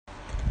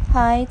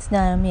Hi, it's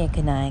Naomi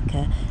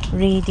Ekanayaka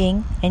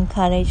reading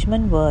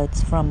encouragement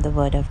words from the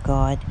Word of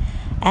God.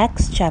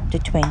 Acts chapter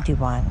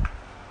 21.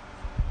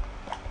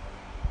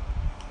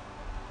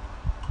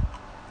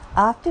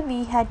 After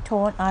we had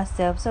torn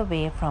ourselves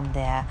away from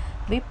there,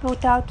 we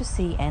put out to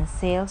sea and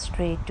sailed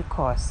straight to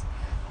Kos.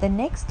 The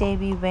next day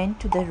we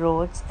went to the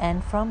Rhodes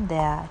and from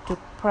there to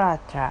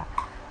Patara.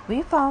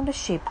 We found a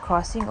ship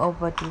crossing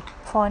over to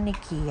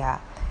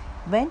Phoenicia,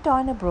 went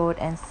on aboard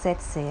and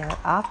set sail.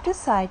 After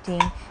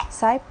sighting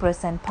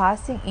Cyprus and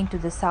passing into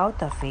the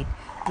south of it,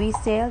 we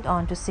sailed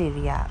on to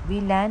Syria. We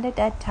landed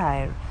at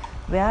Tyre,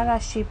 where our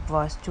ship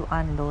was to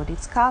unload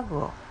its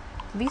cargo.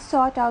 We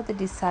sought out the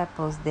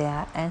disciples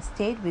there and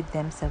stayed with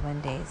them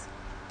 7 days.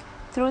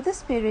 Through the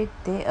Spirit,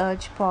 they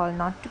urged Paul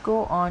not to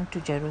go on to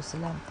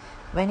Jerusalem.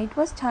 When it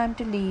was time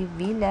to leave,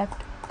 we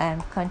left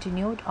and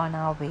continued on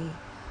our way.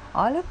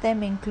 All of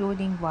them,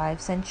 including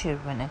wives and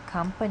children,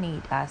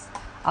 accompanied us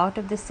out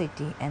of the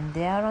city, and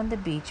there on the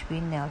beach we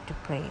knelt to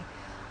pray.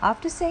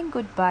 After saying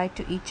goodbye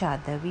to each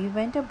other, we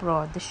went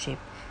aboard the ship,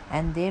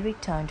 and they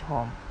returned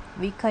home.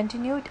 We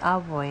continued our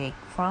voyage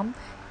from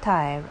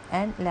Tyre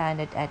and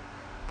landed at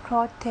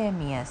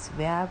Ptolemais,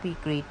 where we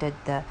greeted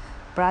the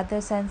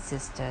brothers and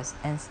sisters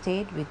and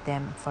stayed with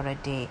them for a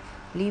day,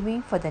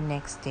 leaving for the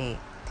next day.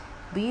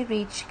 We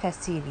reached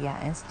Caesarea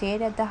and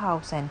stayed at the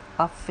house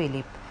of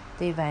Philip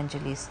the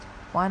evangelist,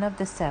 one of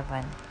the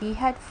 7. He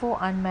had 4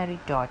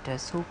 unmarried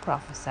daughters who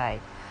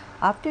prophesied.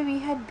 After we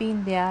had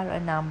been there a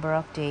number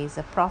of days,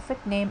 a prophet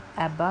named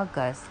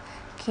Agabus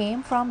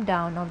came from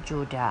down of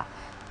Judah.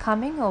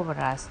 Coming over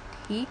us,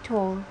 he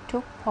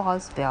took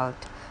Paul's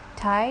belt,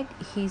 tied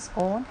his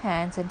own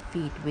hands and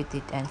feet with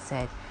it, and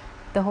said,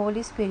 "The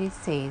Holy Spirit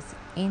says,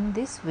 in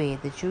this way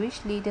the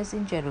Jewish leaders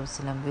in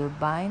Jerusalem will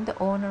bind the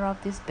owner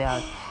of this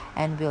belt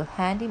and will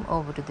hand him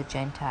over to the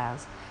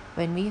Gentiles."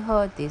 When we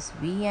heard this,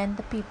 we and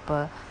the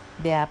people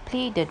there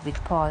pleaded with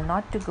Paul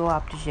not to go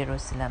up to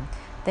Jerusalem.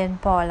 Then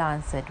Paul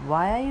answered,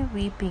 "Why are you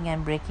weeping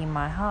and breaking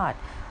my heart?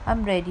 I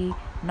am ready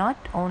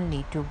not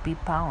only to be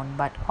bound,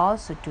 but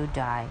also to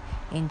die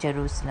in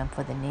Jerusalem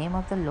for the name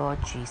of the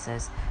Lord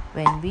Jesus."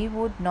 When we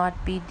would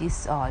not be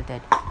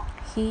dissuaded,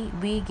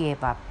 we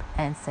gave up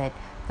and said,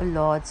 "The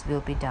Lord's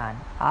will be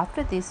done."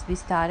 After this, we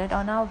started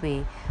on our way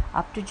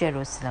up to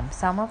Jerusalem.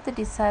 Some of the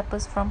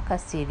disciples from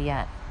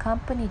Caesarea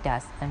accompanied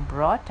us and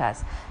brought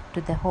us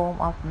to the home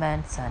of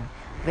Mnason,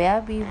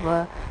 where we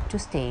were to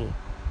stay.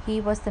 He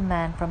was the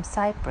man from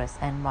Cyprus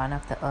and one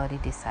of the early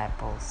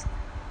disciples.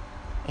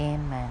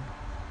 Amen.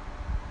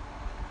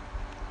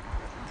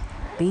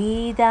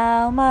 Be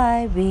thou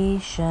my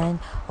vision,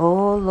 O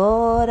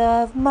Lord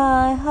of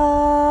my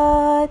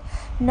heart,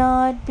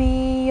 not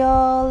be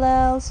all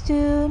else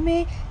to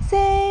me,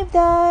 save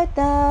that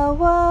thou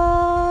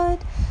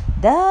art.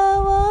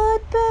 Thou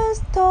art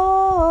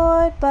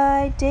bestowed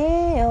by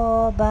day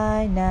or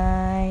by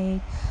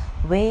night,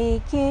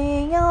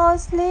 waking or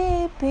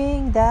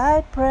sleeping,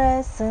 thy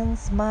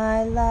presence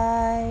my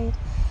light.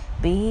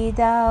 Be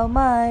thou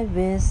my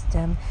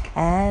wisdom,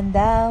 and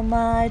thou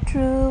my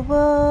true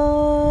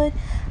word.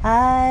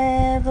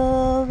 I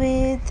ever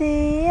with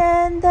thee,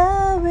 and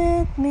thou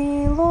with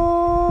me,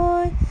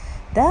 Lord.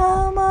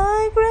 Thou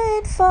my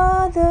great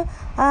Father,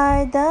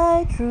 I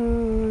thy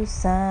true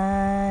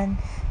Son.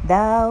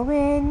 Thou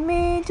in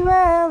me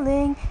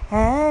dwelling,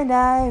 and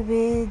I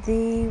with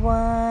thee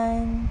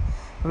one.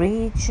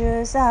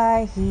 Riches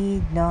I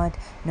heed not,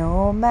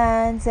 no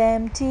man's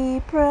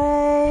empty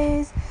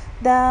praise.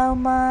 Thou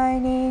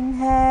mine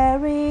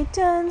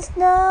inheritance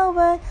now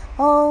and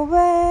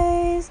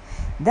always.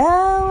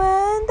 Thou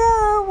and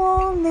thou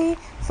only,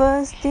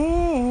 first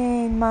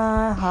in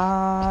my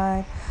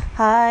heart.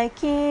 High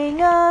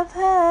King of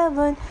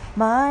heaven,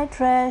 my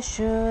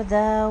treasure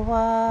thou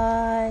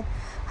art.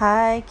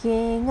 High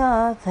King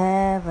of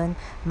heaven,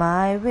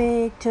 my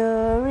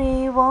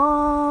victory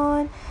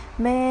won.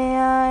 May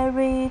I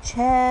reach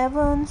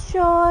heaven's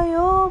joy,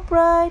 O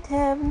bright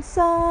heaven's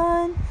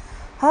sun.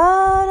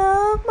 Heart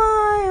of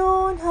my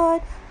own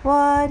heart,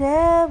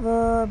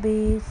 whatever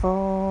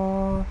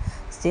before,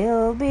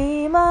 still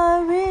be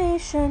my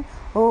vision,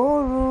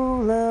 O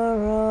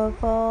ruler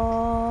of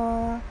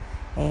all.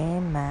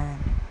 Amen.